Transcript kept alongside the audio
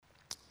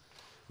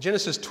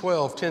Genesis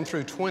 12, 10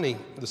 through 20,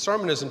 the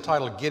sermon is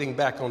entitled Getting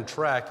Back on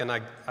Track, and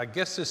I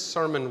guess this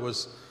sermon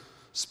was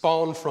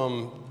spawned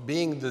from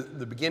being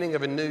the beginning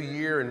of a new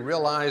year and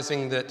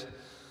realizing that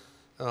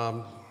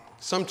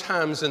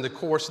sometimes in the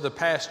course of the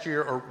past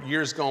year or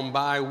years gone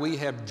by, we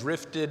have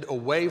drifted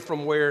away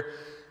from where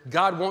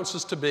God wants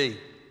us to be.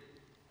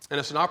 And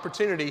it's an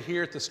opportunity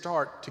here at the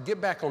start to get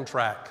back on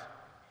track,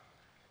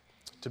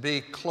 to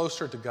be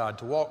closer to God,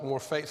 to walk more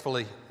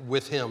faithfully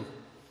with Him.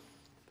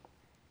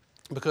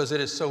 Because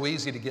it is so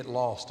easy to get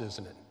lost,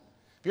 isn't it?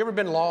 Have you ever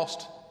been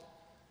lost?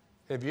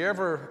 Have you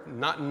ever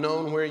not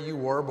known where you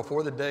were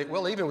before the day?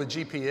 Well, even with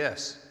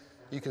GPS,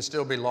 you can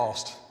still be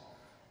lost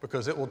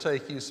because it will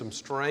take you some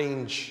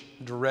strange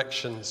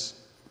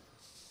directions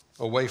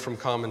away from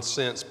common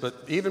sense. But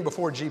even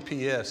before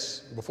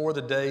GPS, before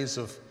the days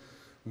of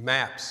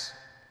maps,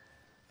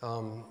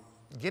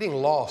 getting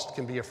lost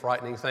can be a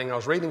frightening thing. I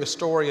was reading a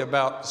story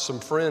about some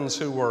friends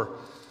who were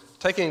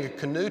taking a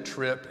canoe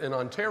trip in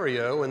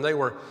Ontario, and they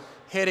were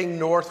heading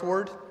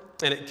northward,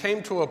 and it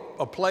came to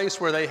a place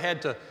where they had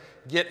to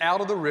get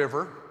out of the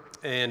river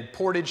and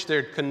portage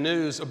their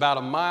canoes about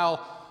a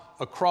mile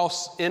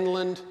across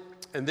inland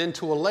and then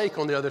to a lake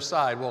on the other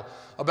side. Well,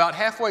 about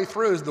halfway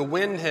through, the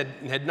wind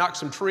had knocked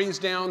some trees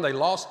down. They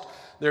lost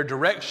their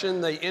direction.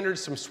 They entered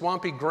some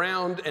swampy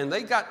ground, and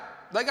they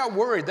got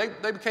worried.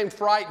 They became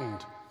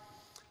frightened.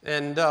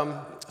 And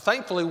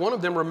thankfully, one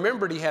of them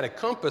remembered he had a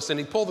compass, and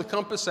he pulled the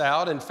compass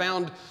out and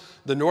found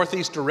the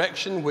northeast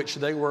direction, which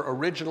they were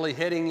originally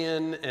heading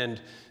in,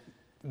 and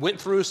went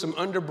through some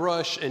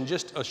underbrush, and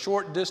just a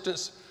short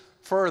distance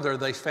further,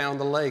 they found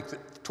the lake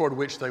toward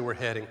which they were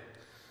heading.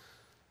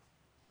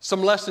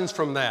 Some lessons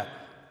from that.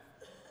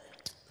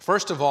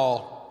 First of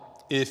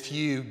all, if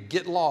you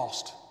get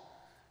lost,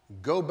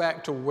 go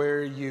back to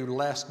where you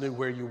last knew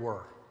where you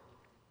were.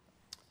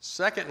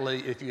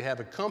 Secondly, if you have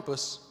a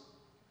compass,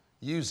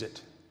 use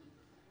it.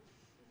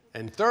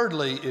 And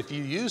thirdly, if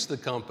you use the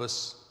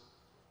compass,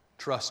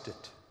 trust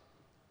it.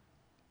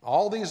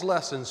 All these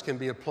lessons can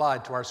be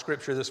applied to our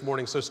scripture this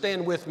morning. So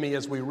stand with me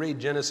as we read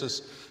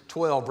Genesis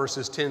 12,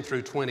 verses 10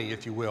 through 20,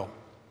 if you will.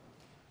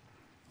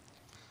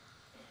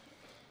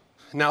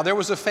 Now there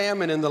was a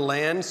famine in the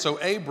land, so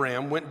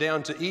Abram went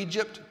down to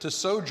Egypt to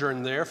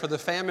sojourn there, for the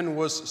famine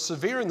was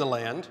severe in the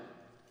land.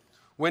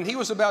 When he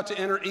was about to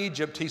enter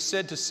Egypt, he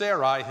said to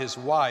Sarai, his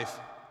wife,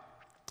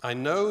 "I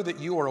know that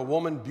you are a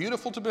woman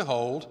beautiful to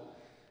behold,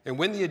 and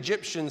when the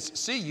Egyptians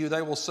see you,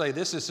 they will say,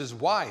 'This is his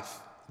wife.'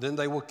 Then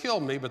they will kill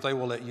me, but they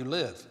will let you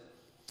live.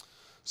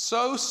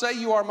 So say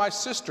you are my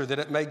sister, that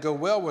it may go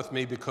well with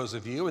me because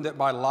of you, and that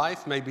my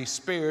life may be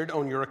spared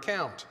on your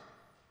account."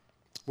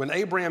 When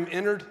Abram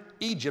entered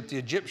Egypt, the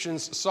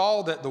Egyptians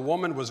saw that the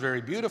woman was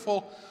very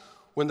beautiful.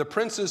 When the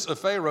princes of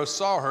Pharaoh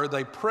saw her,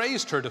 they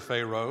praised her to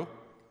Pharaoh,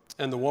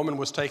 and the woman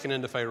was taken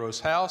into Pharaoh's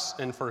house,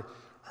 and for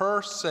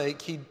her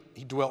sake he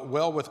dwelt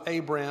well with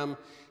Abram.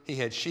 He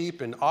had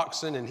sheep and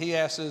oxen and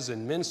he-asses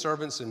and men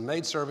servants and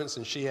maidservants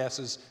and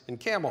she-asses and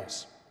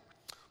camels.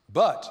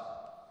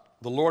 But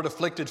the Lord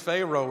afflicted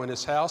Pharaoh and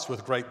his house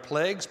with great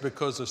plagues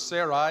because of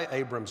Sarai,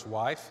 Abram's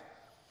wife.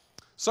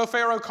 So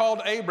Pharaoh called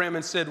Abram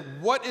and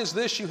said, "What is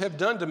this you have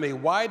done to me?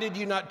 Why did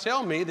you not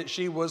tell me that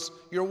she was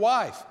your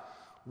wife?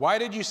 Why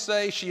did you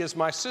say she is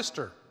my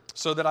sister,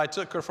 so that I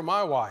took her for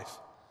my wife?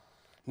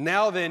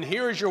 Now then,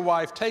 here is your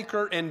wife, take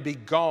her and be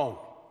gone."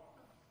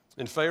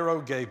 And Pharaoh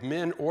gave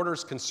men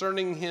orders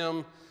concerning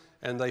him,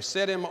 and they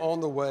set him on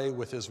the way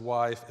with his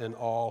wife and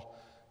all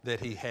that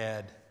he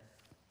had.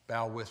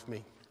 Bow with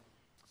me.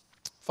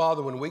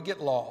 Father, when we get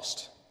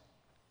lost,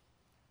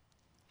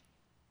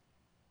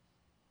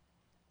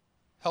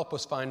 help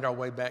us find our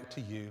way back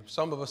to you.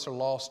 Some of us are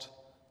lost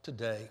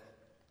today.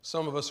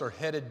 Some of us are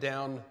headed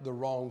down the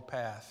wrong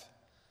path,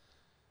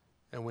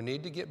 and we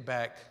need to get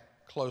back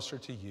closer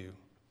to you.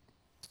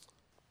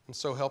 And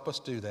so help us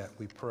do that,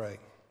 we pray.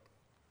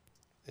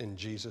 In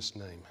Jesus'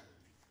 name,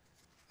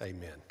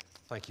 amen.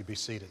 Thank you. Be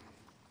seated.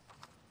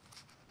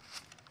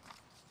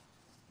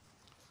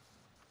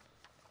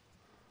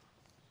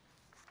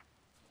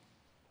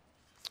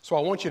 So I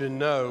want you to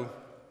know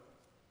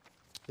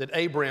that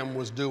Abram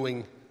was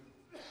doing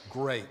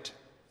great.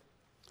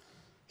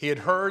 He had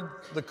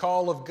heard the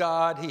call of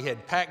God. He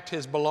had packed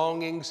his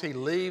belongings. He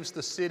leaves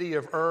the city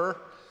of Ur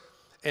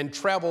and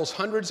travels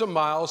hundreds of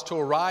miles to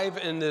arrive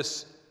in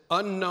this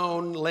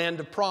unknown land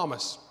of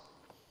promise.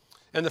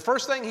 And the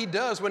first thing he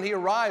does when he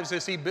arrives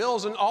is he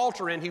builds an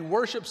altar and he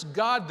worships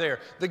God there,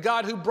 the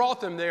God who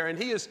brought them there. And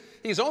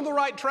he's on the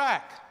right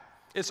track.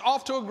 It's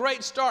off to a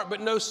great start,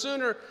 but no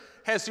sooner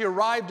has he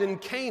arrived in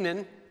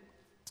Canaan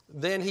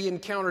than he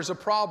encounters a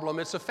problem.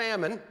 It's a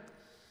famine.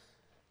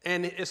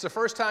 And it's the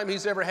first time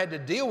he's ever had to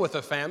deal with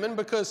a famine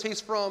because he's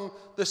from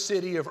the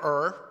city of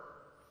Ur.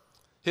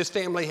 His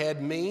family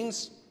had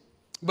means,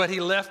 but he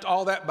left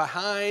all that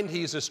behind.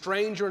 He's a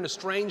stranger in a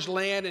strange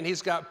land, and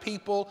he's got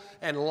people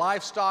and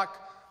livestock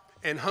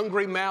and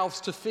hungry mouths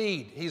to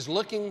feed.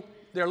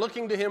 They're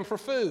looking to him for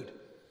food.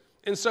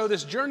 And so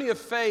this journey of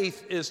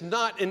faith is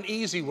not an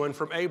easy one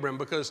from Abram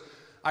because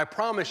I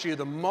promise you,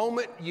 the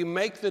moment you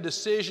make the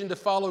decision to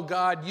follow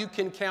God, you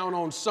can count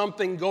on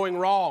something going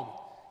wrong,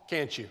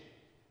 can't you?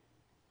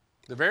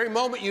 The very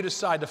moment you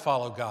decide to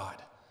follow God.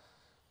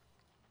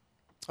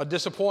 A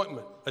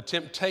disappointment, a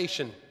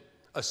temptation,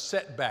 a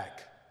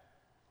setback,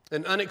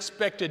 an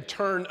unexpected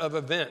turn of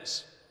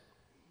events.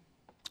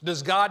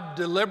 Does God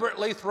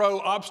deliberately throw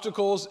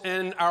obstacles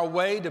in our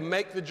way to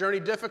make the journey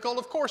difficult?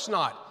 Of course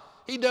not.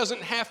 He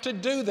doesn't have to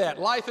do that.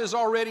 Life is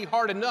already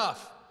hard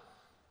enough.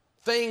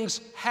 Things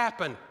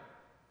happen,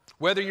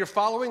 whether you're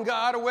following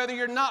God or whether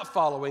you're not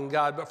following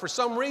God. But for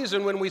some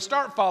reason, when we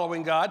start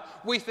following God,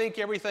 we think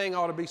everything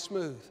ought to be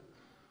smooth.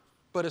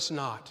 But it's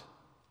not.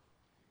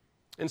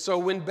 And so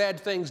when bad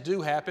things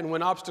do happen,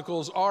 when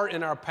obstacles are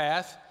in our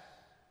path,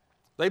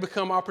 they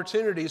become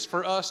opportunities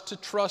for us to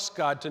trust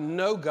God, to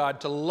know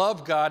God, to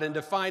love God, and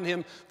to find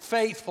Him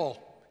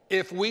faithful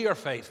if we are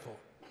faithful.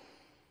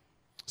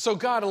 So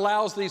God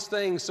allows these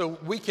things so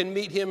we can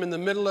meet Him in the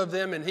middle of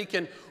them, and He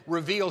can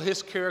reveal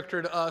His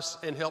character to us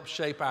and help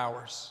shape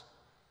ours.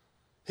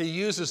 He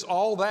uses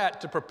all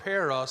that to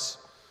prepare us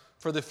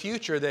for the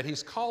future that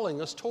He's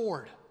calling us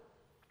toward.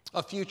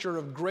 A future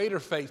of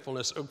greater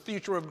faithfulness, a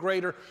future of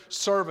greater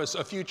service,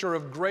 a future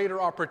of greater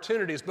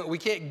opportunities. But we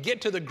can't get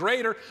to the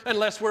greater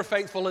unless we're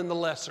faithful in the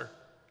lesser.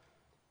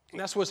 And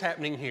that's what's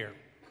happening here.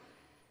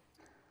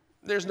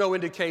 There's no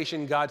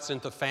indication God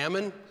sent the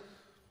famine.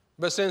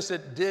 But since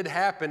it did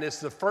happen, it's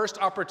the first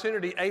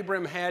opportunity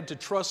Abram had to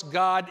trust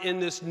God in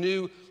this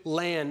new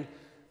land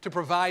to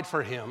provide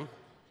for him.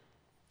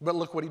 But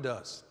look what he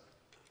does.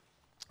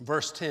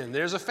 Verse 10,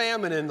 there's a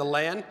famine in the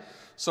land.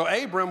 So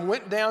Abram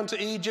went down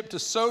to Egypt to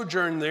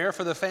sojourn there,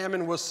 for the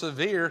famine was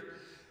severe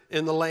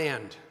in the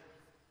land.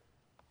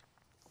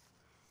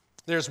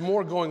 There's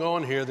more going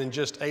on here than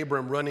just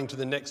Abram running to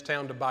the next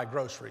town to buy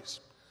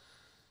groceries.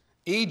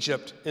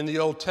 Egypt in the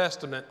Old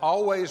Testament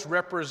always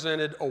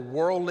represented a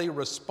worldly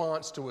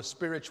response to a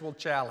spiritual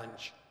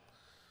challenge.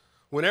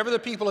 Whenever the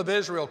people of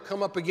Israel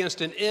come up against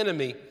an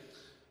enemy,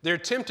 they're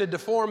tempted to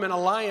form an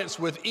alliance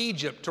with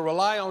Egypt, to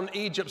rely on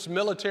Egypt's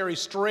military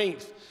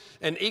strength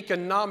and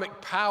economic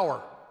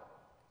power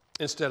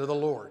instead of the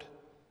Lord.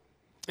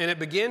 And it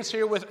begins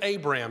here with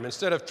Abram.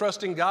 Instead of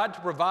trusting God to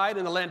provide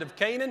in the land of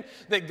Canaan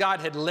that God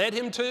had led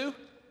him to,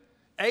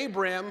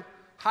 Abram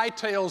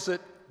hightails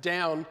it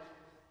down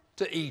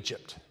to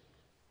Egypt.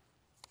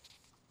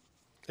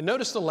 And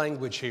notice the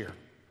language here.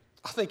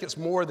 I think it's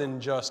more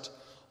than just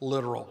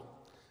literal.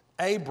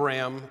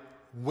 Abram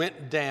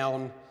went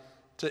down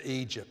to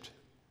Egypt.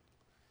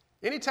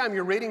 Anytime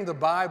you're reading the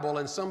Bible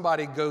and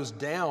somebody goes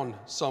down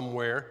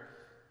somewhere,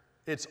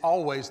 it's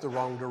always the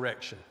wrong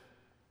direction.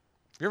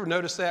 You ever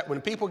notice that?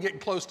 When people get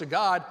close to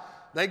God,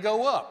 they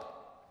go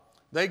up.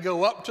 They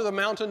go up to the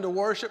mountain to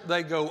worship.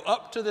 They go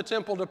up to the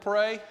temple to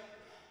pray.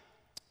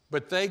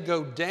 But they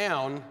go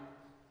down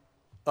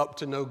up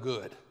to no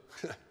good.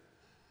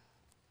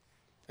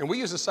 And we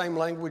use the same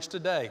language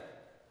today.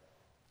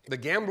 The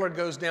gambler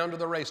goes down to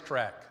the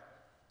racetrack.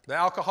 The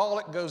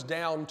alcoholic goes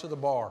down to the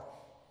bar.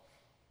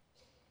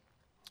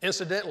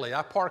 Incidentally,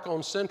 I park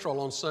on Central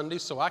on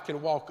Sundays so I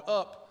can walk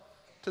up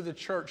to the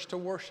church to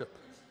worship.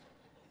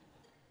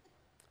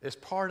 It's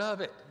part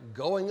of it,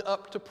 going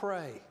up to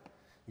pray,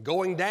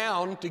 going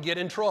down to get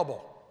in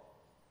trouble,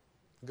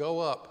 go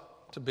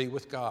up to be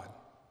with God.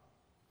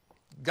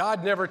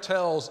 God never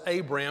tells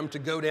Abram to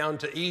go down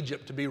to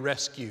Egypt to be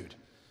rescued.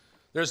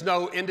 There's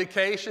no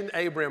indication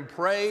Abram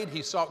prayed,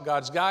 he sought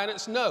God's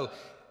guidance. No,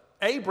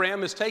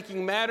 Abram is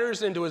taking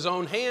matters into his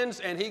own hands,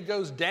 and he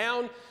goes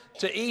down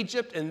to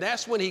Egypt, and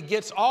that's when he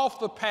gets off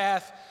the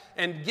path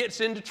and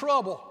gets into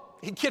trouble.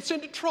 He gets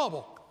into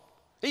trouble.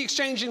 He's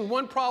exchanging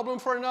one problem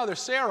for another.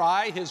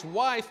 Sarai, his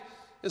wife,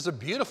 is a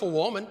beautiful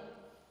woman.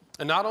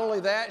 And not only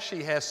that,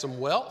 she has some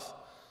wealth.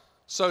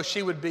 So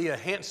she would be a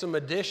handsome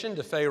addition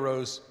to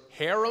Pharaoh's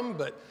harem.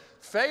 But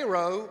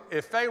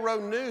if Pharaoh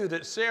knew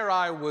that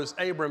Sarai was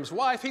Abram's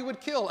wife, he would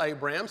kill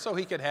Abram so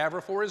he could have her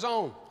for his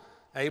own.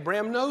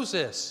 Abram knows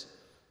this.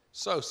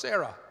 So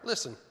Sarah,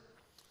 listen.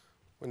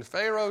 When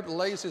Pharaoh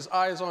lays his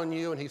eyes on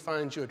you and he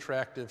finds you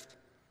attractive,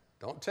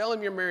 don't tell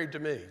him you're married to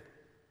me.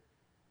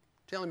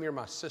 Tell him you're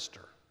my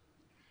sister,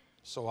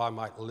 so I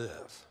might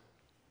live.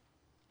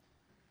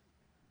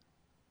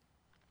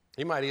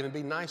 He might even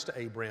be nice to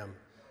Abram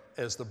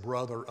as the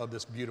brother of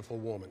this beautiful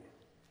woman.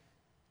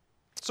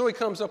 So he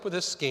comes up with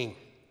this scheme.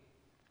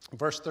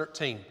 Verse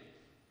 13,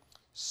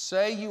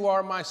 say you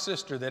are my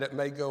sister, that it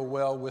may go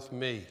well with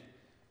me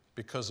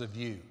because of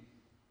you,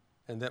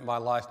 and that my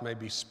life may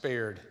be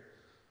spared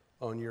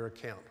on your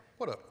account.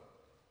 What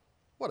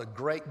a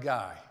great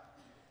guy.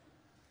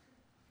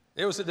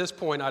 It was at this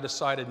point I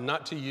decided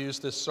not to use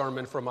this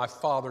sermon for my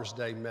Father's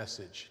Day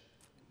message.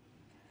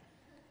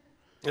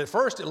 At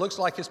first, it looks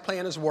like his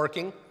plan is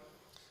working.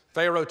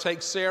 Pharaoh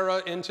takes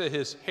Sarah into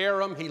his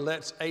harem. He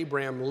lets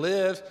Abram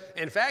live.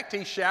 In fact,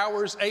 he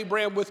showers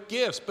Abram with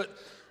gifts.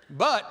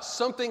 But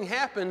something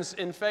happens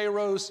in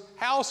Pharaoh's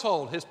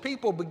household. His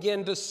people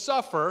begin to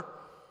suffer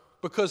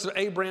because of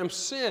Abram's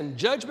sin.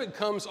 Judgment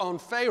comes on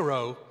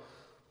Pharaoh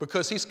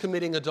because he's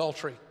committing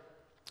adultery.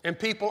 And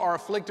people are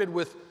afflicted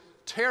with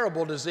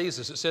terrible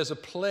diseases. It says a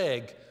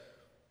plague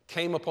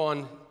came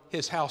upon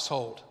his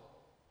household.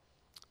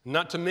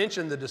 Not to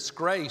mention the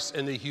disgrace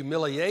and the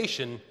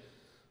humiliation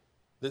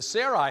that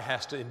Sarai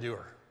has to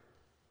endure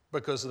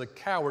because of the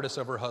cowardice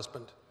of her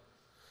husband.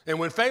 And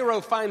when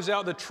Pharaoh finds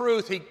out the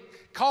truth, he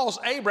calls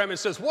Abram and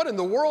says, "What in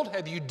the world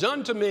have you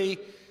done to me?"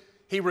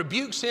 He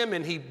rebukes him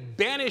and he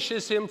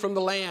banishes him from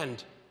the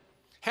land.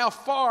 How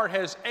far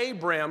has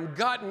Abram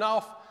gotten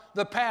off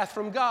the path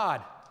from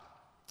God?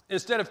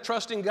 Instead of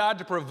trusting God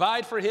to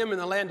provide for him in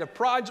the land of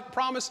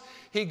promise,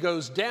 he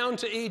goes down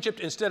to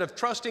Egypt. Instead of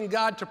trusting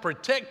God to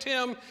protect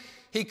him,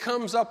 he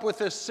comes up with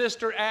this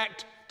sister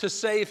act to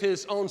save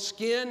his own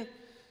skin.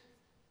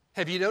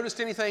 Have you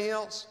noticed anything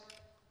else?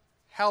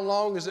 How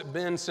long has it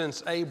been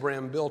since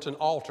Abram built an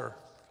altar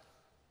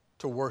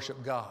to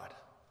worship God?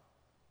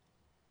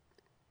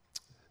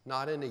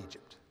 Not in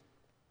Egypt.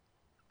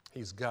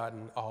 He's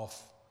gotten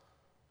off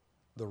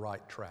the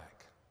right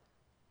track.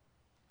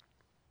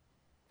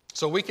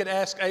 So we could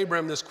ask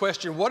Abram this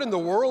question: what in the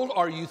world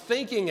are you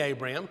thinking,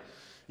 Abram?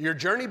 Your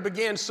journey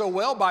began so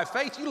well by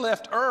faith. You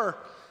left Ur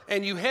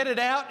and you headed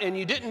out and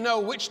you didn't know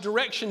which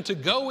direction to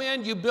go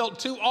in. You built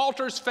 2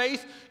 altars.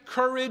 Faith,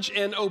 courage,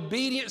 and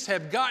obedience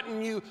have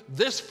gotten you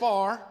this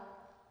far.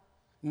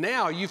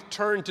 Now you've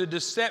turned to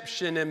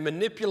deception and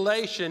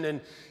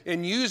manipulation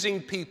and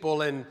using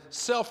people and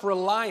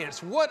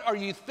self-reliance. What are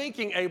you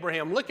thinking,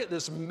 Abraham? Look at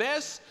this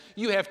mess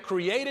you have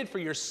created for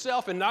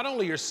yourself, and not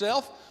only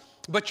yourself,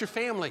 but your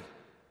family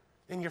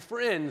and your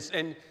friends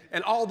and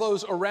all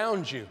those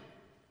around you.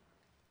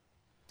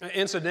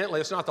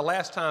 Incidentally, it's not the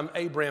last time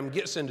Abram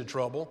gets into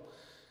trouble.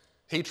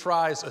 He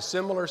tries a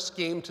similar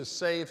scheme to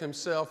save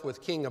himself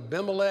with King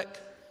Abimelech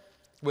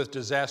with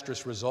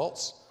disastrous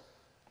results.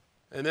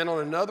 And then on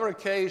another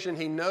occasion,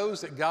 he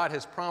knows that God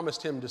has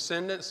promised him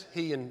descendants,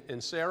 he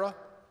and Sarah,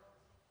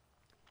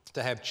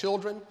 to have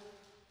children,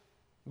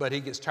 but he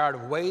gets tired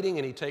of waiting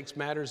and he takes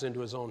matters into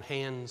his own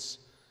hands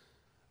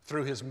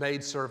through his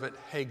maidservant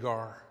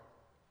Hagar.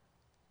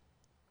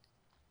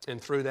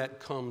 And through that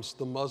comes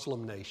the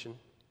Muslim nation.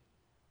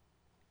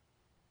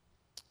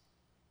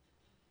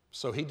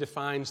 So he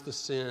defines the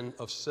sin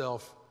of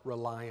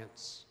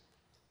self-reliance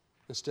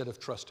instead of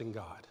trusting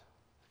God.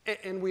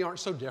 And we aren't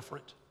so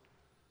different.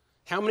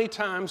 How many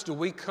times do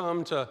we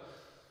come to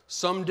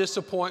some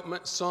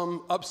disappointment,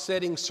 some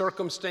upsetting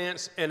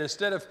circumstance, and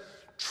instead of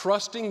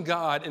trusting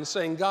God and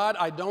saying, "God,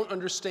 I don't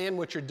understand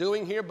what you're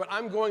doing here, but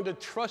I'm going to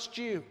trust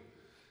you,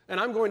 and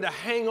I'm going to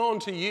hang on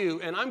to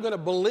you, and I'm going to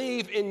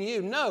believe in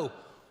you." No.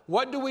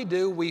 What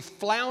do? We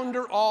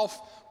flounder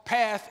off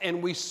path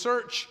and we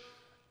search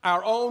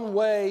our own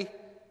way,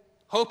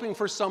 hoping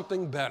for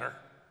something better.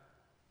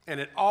 And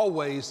it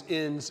always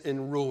ends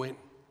in ruin.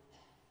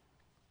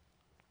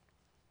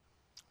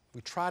 We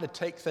try to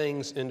take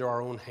things into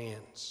our own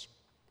hands.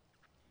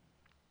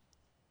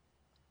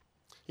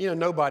 You know,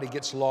 nobody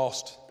gets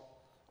lost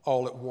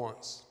all at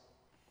once.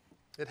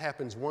 It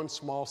happens one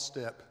small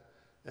step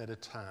at a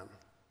time.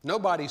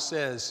 Nobody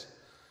says,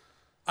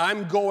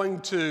 "I'm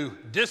going to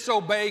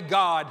disobey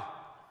God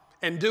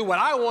and do what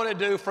I want to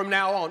do from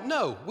now on."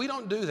 No, we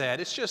don't do that.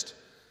 It's just,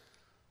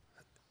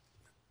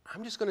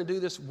 I'm just going to do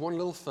this one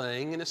little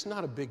thing, and it's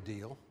not a big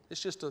deal. It's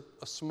just a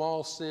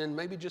small sin,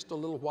 maybe just a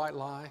little white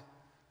lie.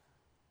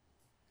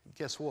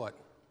 Guess what?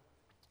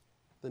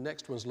 The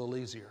next one's a little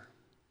easier.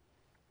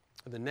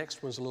 And the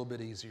next one's a little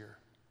bit easier.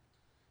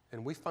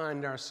 And we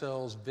find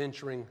ourselves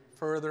venturing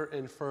further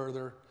and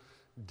further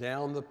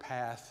down the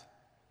path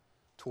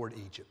toward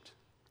Egypt.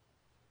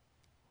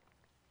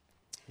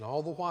 And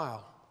all the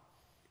while,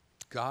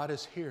 God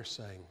is here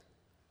saying,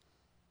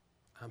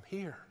 "I'm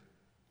here.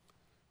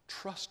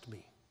 Trust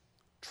me.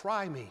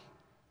 Try me.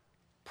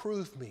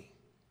 Prove me.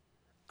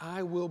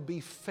 I will be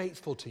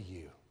faithful to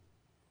you."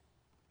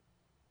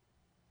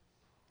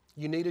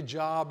 You need a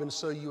job, and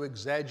so you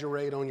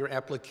exaggerate on your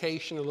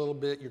application a little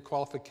bit, your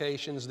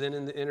qualifications. Then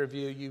in the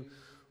interview, you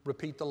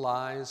repeat the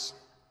lies.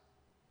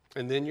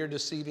 And then you're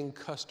deceiving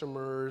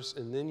customers.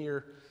 And then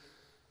you're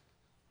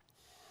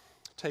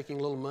taking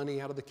a little money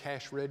out of the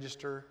cash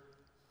register.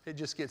 It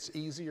just gets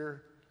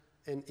easier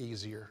and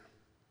easier.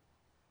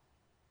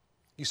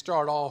 You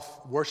start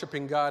off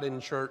worshiping God in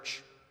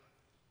church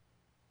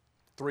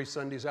 3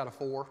 Sundays out of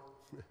 4.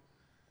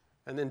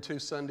 And then 2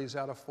 Sundays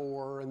out of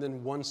 4, and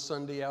then 1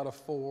 Sunday out of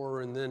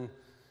 4, and then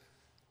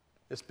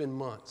it's been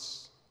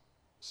months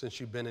since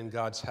you've been in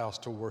God's house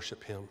to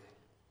worship Him.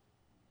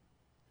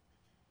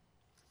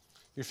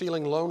 You're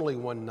feeling lonely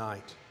one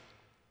night.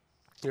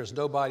 There's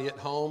nobody at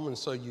home, and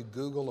so you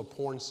Google a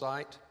porn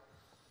site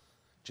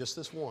just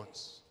this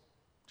once,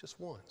 just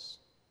once.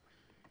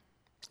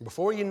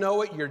 Before you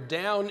know it, you're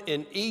down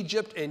in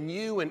Egypt, and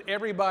you and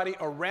everybody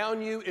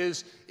around you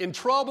is in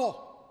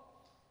trouble.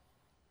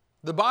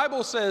 The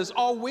Bible says,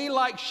 "All we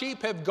like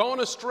sheep have gone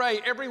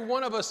astray. Every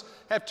one of us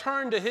have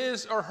turned to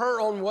his or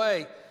her own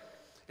way."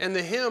 And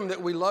the hymn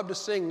that we love to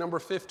sing, number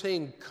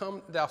 15,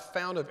 "Come thou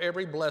fount of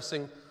every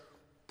blessing,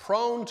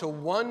 prone to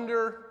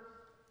wonder,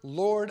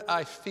 Lord,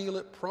 I feel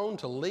it, prone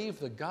to leave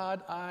the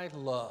God I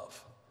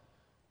love."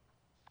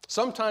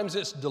 Sometimes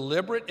it's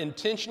deliberate,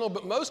 intentional,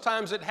 but most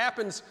times it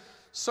happens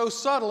so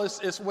subtle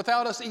it's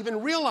without us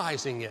even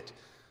realizing it.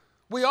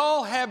 We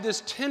all have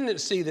this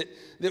tendency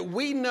that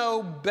we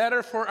know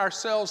better for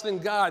ourselves than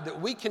God, that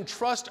we can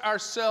trust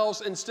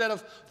ourselves instead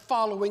of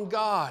following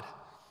God.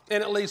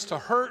 And it leads to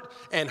hurt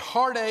and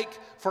heartache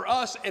for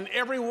us and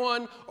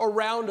everyone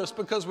around us,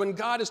 because when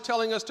God is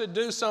telling us to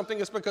do something,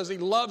 it's because He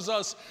loves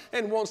us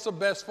and wants the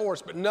best for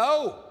us. But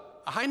no,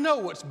 I know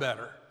what's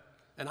better,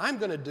 and I'm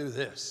going to do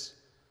this.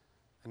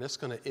 And it's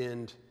going to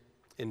end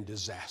in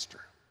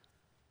disaster.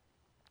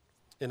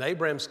 In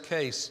Abraham's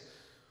case,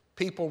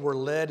 people were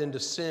led into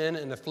sin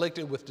and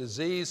afflicted with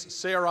disease.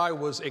 Sarai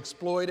was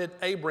exploited.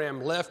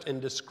 Abraham left in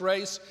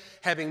disgrace,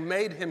 having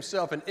made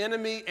himself an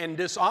enemy and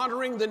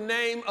dishonoring the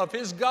name of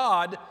his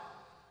God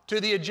to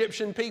the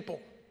Egyptian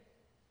people.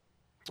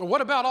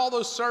 What about all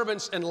those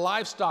servants and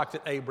livestock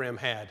that Abraham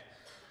had?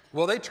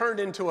 Well, they turned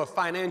into a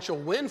financial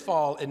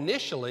windfall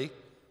initially,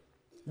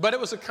 but it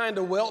was a kind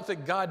of wealth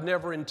that God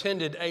never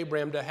intended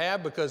Abraham to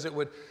have, because it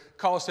would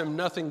cause him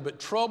nothing but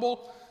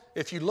trouble.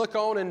 If you look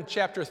on in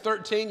chapter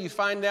 13, you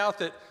find out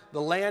that the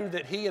land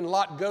that he and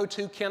Lot go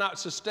to cannot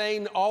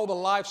sustain all the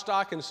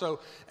livestock, and so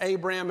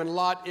Abraham and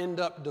Lot end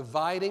up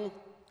dividing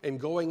and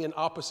going in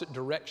opposite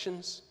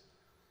directions.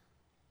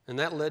 And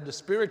that led to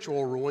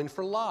spiritual ruin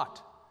for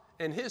Lot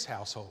and his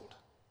household.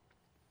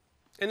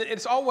 And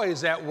it's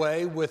always that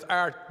way with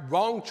our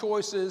wrong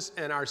choices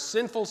and our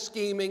sinful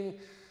scheming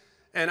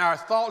and our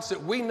thoughts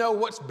that we know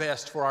what's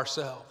best for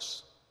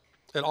ourselves.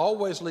 It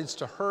always leads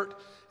to hurt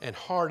and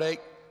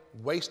heartache,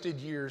 wasted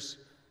years,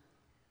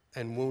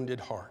 and wounded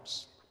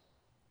hearts.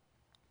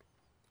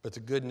 But the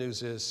good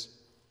news is,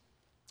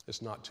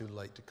 it's not too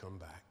late to come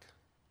back.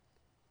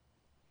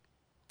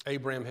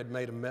 Abraham had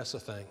made a mess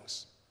of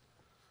things,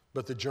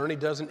 but the journey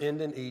doesn't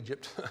end in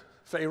Egypt.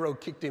 Pharaoh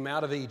kicked him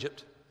out of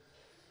Egypt.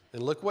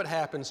 And look what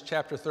happens,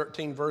 chapter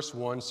 13, verse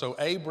 1. So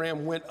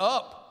Abraham went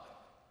up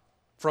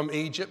from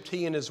Egypt,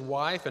 he and his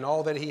wife and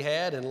all that he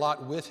had, and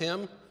Lot with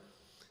him,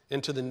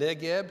 into the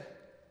Negeb.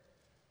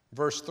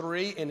 Verse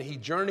 3, and he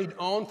journeyed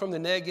on from the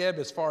Negeb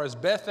as far as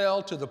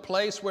Bethel, to the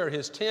place where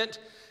his tent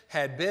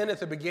had been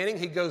at the beginning.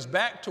 He goes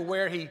back to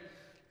where he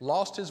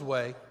lost his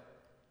way,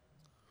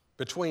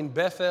 between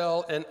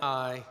Bethel and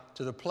Ai,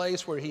 to the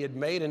place where he had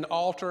made an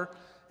altar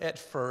at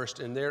first,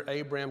 and there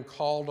Abraham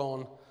called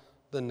on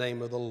the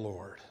name of the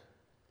Lord.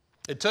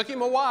 It took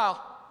him a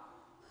while,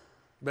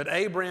 but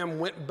Abraham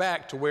went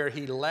back to where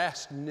he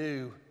last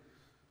knew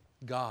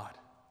God,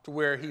 to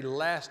where he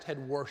last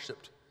had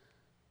worshiped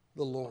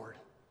the Lord.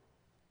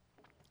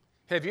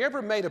 Have you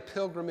ever made a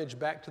pilgrimage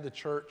back to the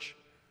church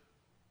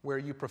where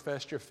you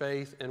professed your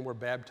faith and were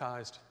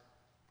baptized?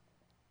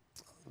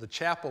 The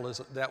chapel is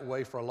that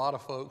way for a lot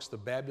of folks. The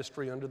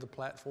baptistry under the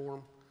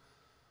platform,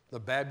 the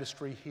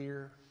baptistry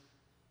here,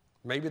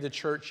 maybe the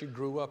church you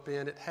grew up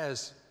in, it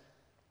has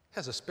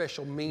a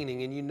special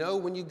meaning. And you know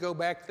when you go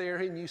back there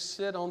and you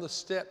sit on the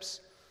steps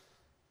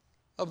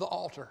of the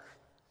altar,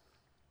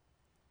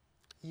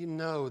 you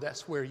know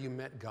that's where you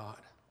met God.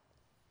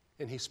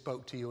 And He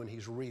spoke to you and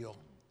He's real.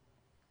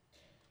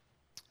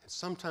 And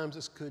sometimes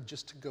it's good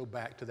just to go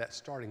back to that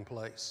starting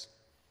place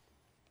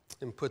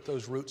and put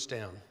those roots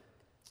down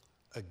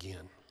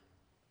again.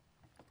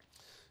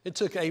 It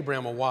took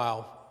Abraham a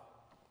while,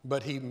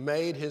 but he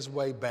made his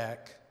way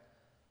back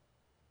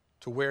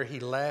to where he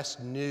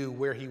last knew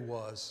where he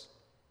was,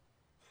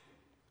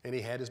 and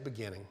he had his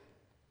beginning.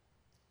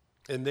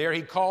 And there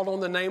he called on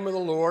the name of the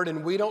Lord,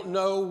 and we don't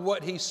know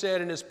what he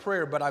said in his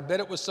prayer, but I bet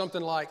it was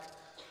something like,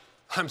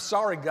 "I'm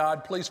sorry,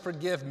 God, please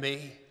forgive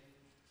me.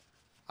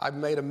 I've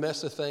made a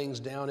mess of things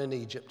down in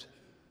Egypt."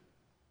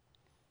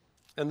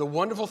 And the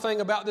wonderful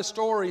thing about this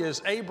story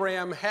is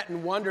Abraham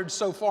hadn't wandered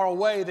so far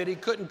away that he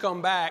couldn't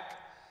come back,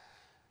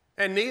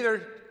 and neither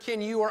can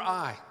you or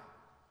I.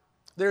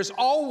 There's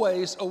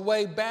always a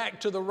way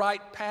back to the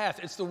right path.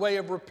 It's the way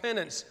of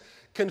repentance,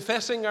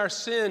 confessing our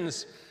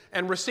sins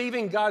and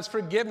receiving God's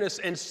forgiveness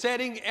and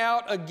setting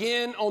out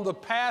again on the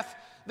path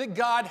that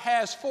God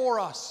has for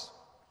us.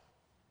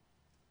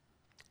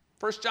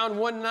 1 John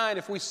 1:9,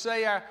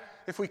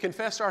 if we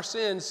confess our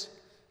sins,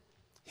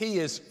 He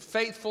is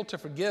faithful to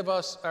forgive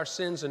us our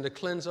sins and to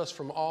cleanse us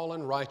from all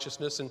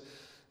unrighteousness. And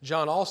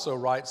John also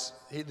writes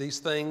these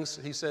things.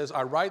 He says,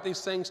 "I write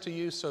these things to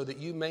you so that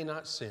you may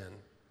not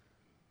sin."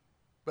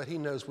 But He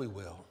knows we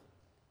will.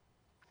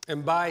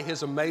 And by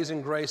His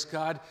amazing grace,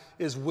 God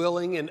is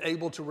willing and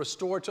able to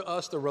restore to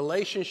us the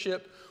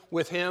relationship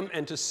with Him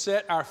and to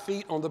set our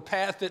feet on the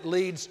path that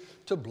leads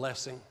to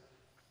blessing.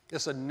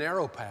 It's a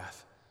narrow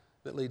path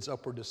that leads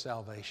upward to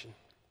salvation.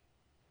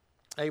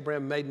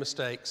 Abraham made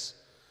mistakes,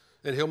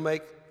 and he'll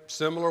make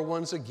similar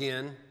ones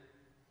again.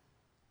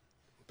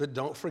 But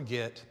don't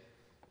forget,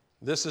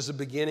 this is the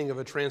beginning of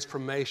a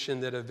transformation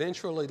that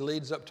eventually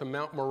leads up to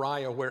Mount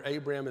Moriah, where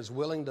Abraham is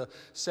willing to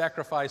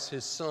sacrifice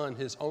his son,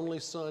 his only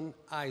son,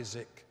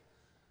 Isaac,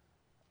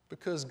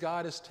 because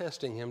God is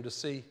testing him to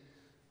see,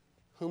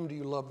 whom do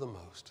you love the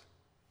most?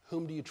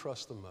 Whom do you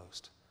trust the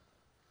most?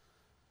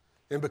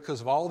 And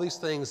because of all these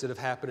things that have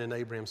happened in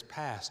Abraham's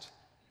past,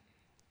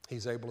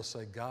 he's able to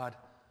say, God,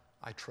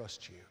 I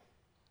trust you,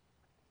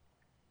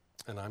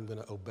 and I'm going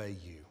to obey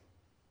you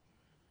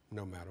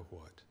no matter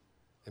what.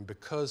 And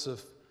because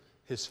of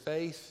his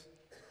faith,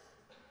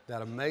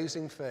 that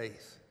amazing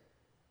faith,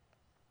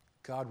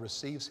 God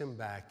receives him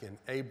back, and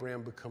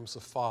Abraham becomes the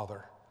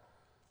father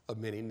of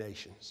many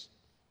nations.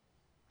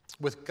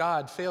 With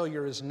God,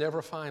 failure is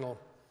never final.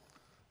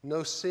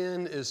 No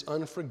sin is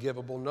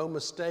unforgivable. No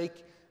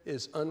mistake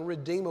is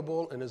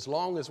unredeemable. And as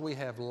long as we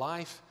have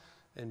life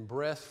and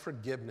breath,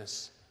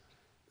 forgiveness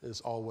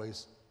is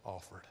always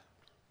offered.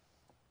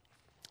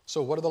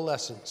 So what are the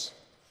lessons?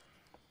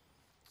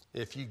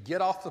 If you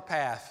get off the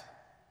path,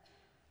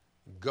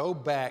 go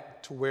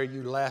back to where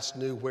you last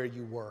knew where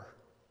you were.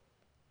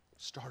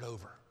 Start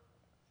over.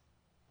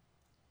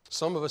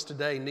 Some of us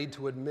today need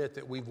to admit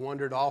that we've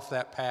wandered off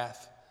that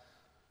path.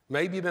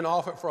 Maybe you've been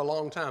off it for a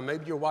long time.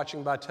 Maybe you're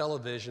watching by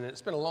television, and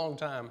it's been a long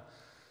time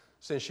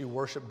since you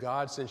worshiped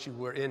God, since you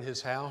were in his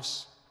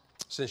house,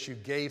 since you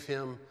gave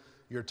him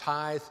your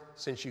tithe,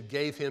 since you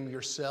gave him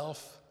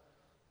yourself.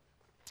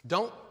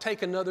 Don't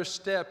take another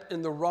step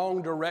in the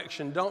wrong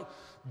direction. Don't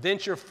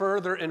venture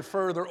further and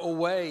further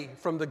away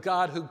from the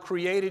God who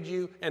created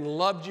you and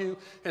loved you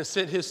and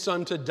sent his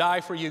son to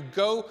die for you.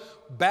 Go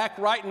back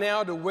right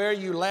now to where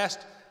you last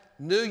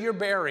knew your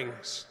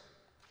bearings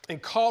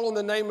and call on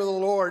the name of the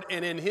Lord,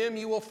 and in him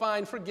you will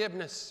find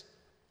forgiveness.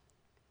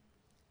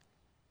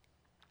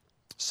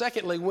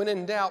 Secondly, when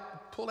in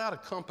doubt, pull out a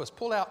compass,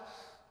 pull out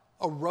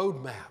a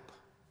road map,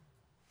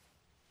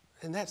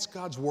 and that's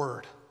God's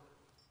word.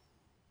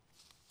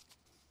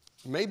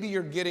 Maybe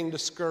you're getting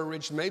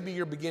discouraged. Maybe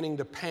you're beginning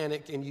to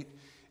panic,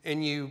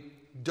 and you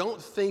don't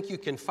think you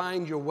can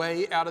find your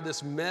way out of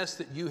this mess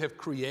that you have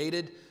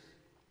created.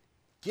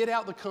 Get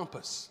out the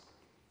compass.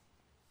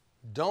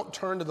 Don't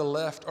turn to the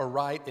left or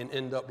right and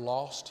end up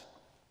lost.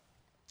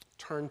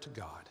 Turn to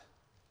God.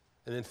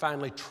 And then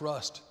finally,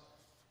 trust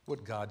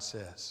what God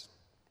says.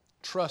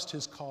 Trust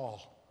his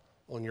call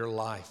on your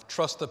life.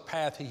 Trust the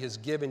path he has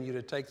given you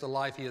to take the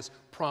life he has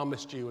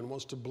promised you and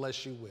wants to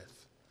bless you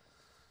with.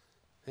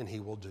 And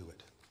he will do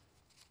it.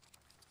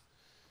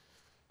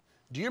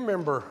 Do you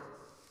remember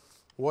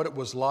what it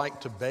was like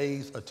to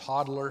bathe a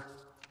toddler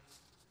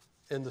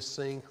in the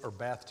sink or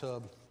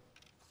bathtub?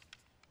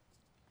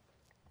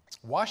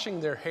 Washing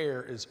their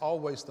hair is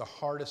always the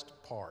hardest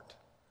part.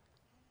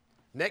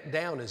 Neck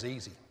down is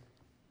easy.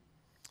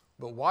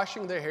 But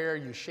washing their hair,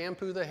 you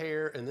shampoo the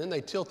hair, and then they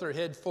tilt their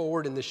head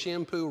forward, and the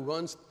shampoo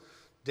runs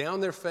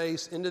down their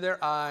face, into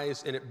their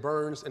eyes, and it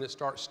burns, and it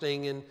starts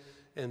stinging,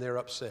 and they're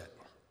upset.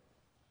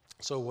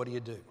 So what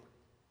do?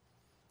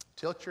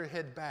 Tilt your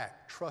head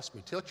back. Trust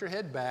me. Tilt your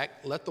head back.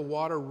 Let the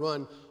water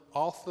run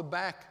off the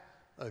back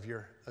of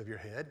your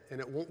head, and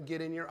it won't get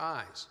in your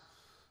eyes.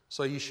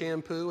 So you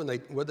shampoo, and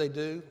what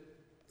do?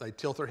 They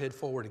tilt their head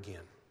forward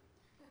again,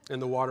 and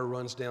the water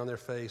runs down their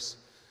face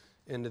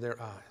into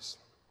their eyes.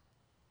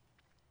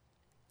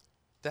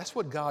 That's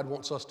what God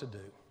wants us to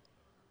do.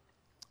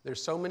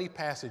 There's so many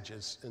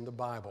passages in the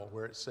Bible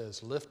where it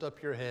says, "Lift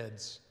up your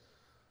heads,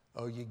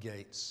 O ye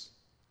gates,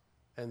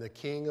 and the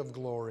King of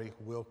glory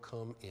will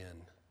come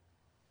in."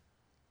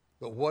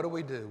 But what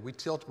do?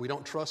 We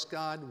don't trust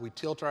God. We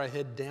tilt our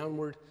head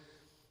downward,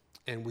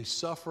 and we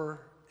suffer,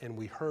 and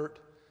we hurt,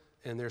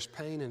 and there's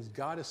pain. And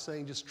God is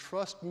saying, just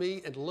trust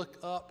me and look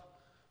up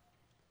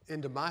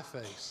into my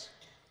face,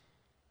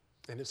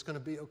 and it's going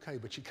to be okay.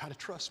 But you got to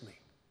trust me,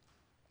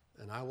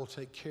 and I will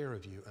take care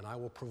of you, and I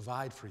will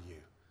provide for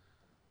you,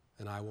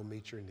 and I will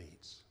meet your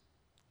needs.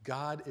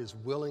 God is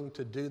willing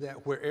to do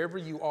that wherever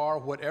you are,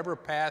 whatever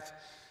path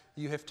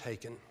you have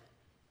taken.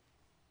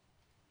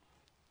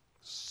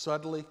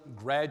 Subtly,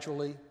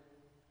 gradually,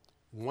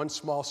 one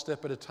small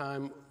step at a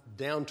time,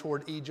 down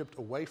toward Egypt,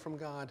 away from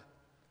God,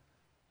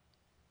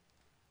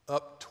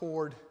 up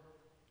toward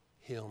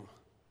him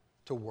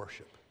to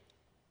worship.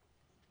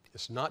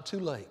 It's not too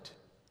late,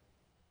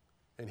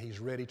 and he's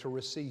ready to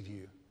receive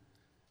you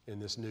in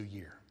this new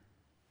year.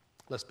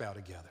 Let's bow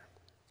together.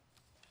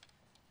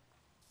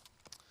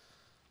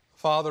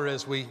 Father,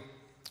 as we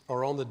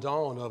are on the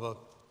dawn of a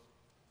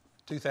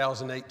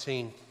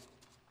 2018,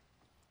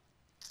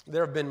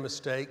 there have been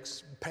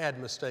mistakes, bad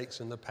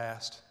mistakes in the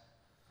past.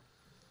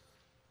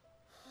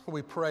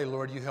 We pray,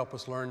 Lord, you help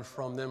us learn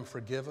from them,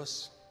 forgive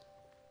us.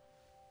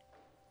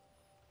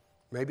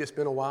 Maybe it's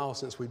been a while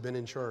since we've been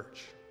in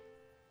church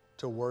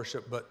to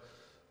worship, but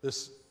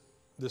this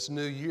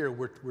new year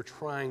we're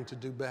trying to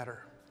do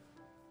better.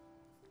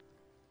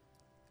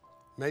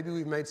 Maybe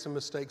we've made some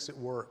mistakes at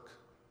work,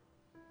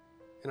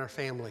 in our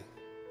family,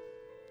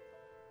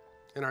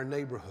 in our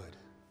neighborhood,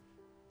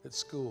 at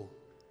school.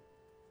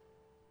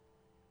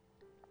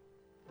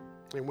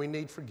 And we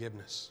need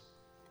forgiveness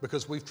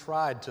because we've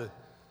tried to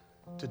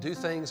do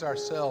things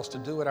ourselves, to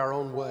do it our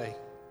own way.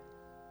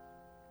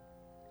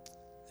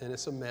 And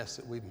it's a mess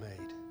that we've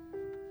made.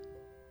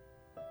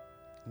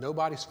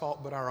 Nobody's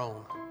fault but our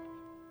own.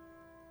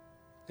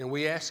 And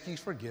we ask you,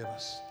 forgive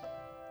us.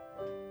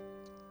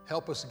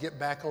 Help us get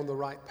back on the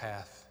right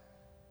path.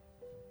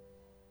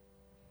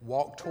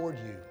 Walk toward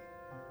you.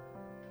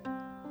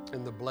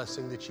 and the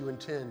blessing that you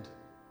intend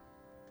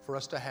for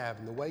us to have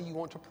and the way you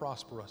want to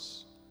prosper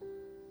us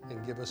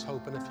and give us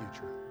hope in a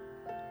future.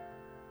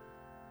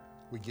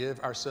 We give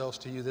ourselves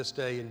to you this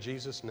day in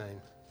Jesus'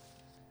 name.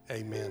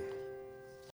 Amen.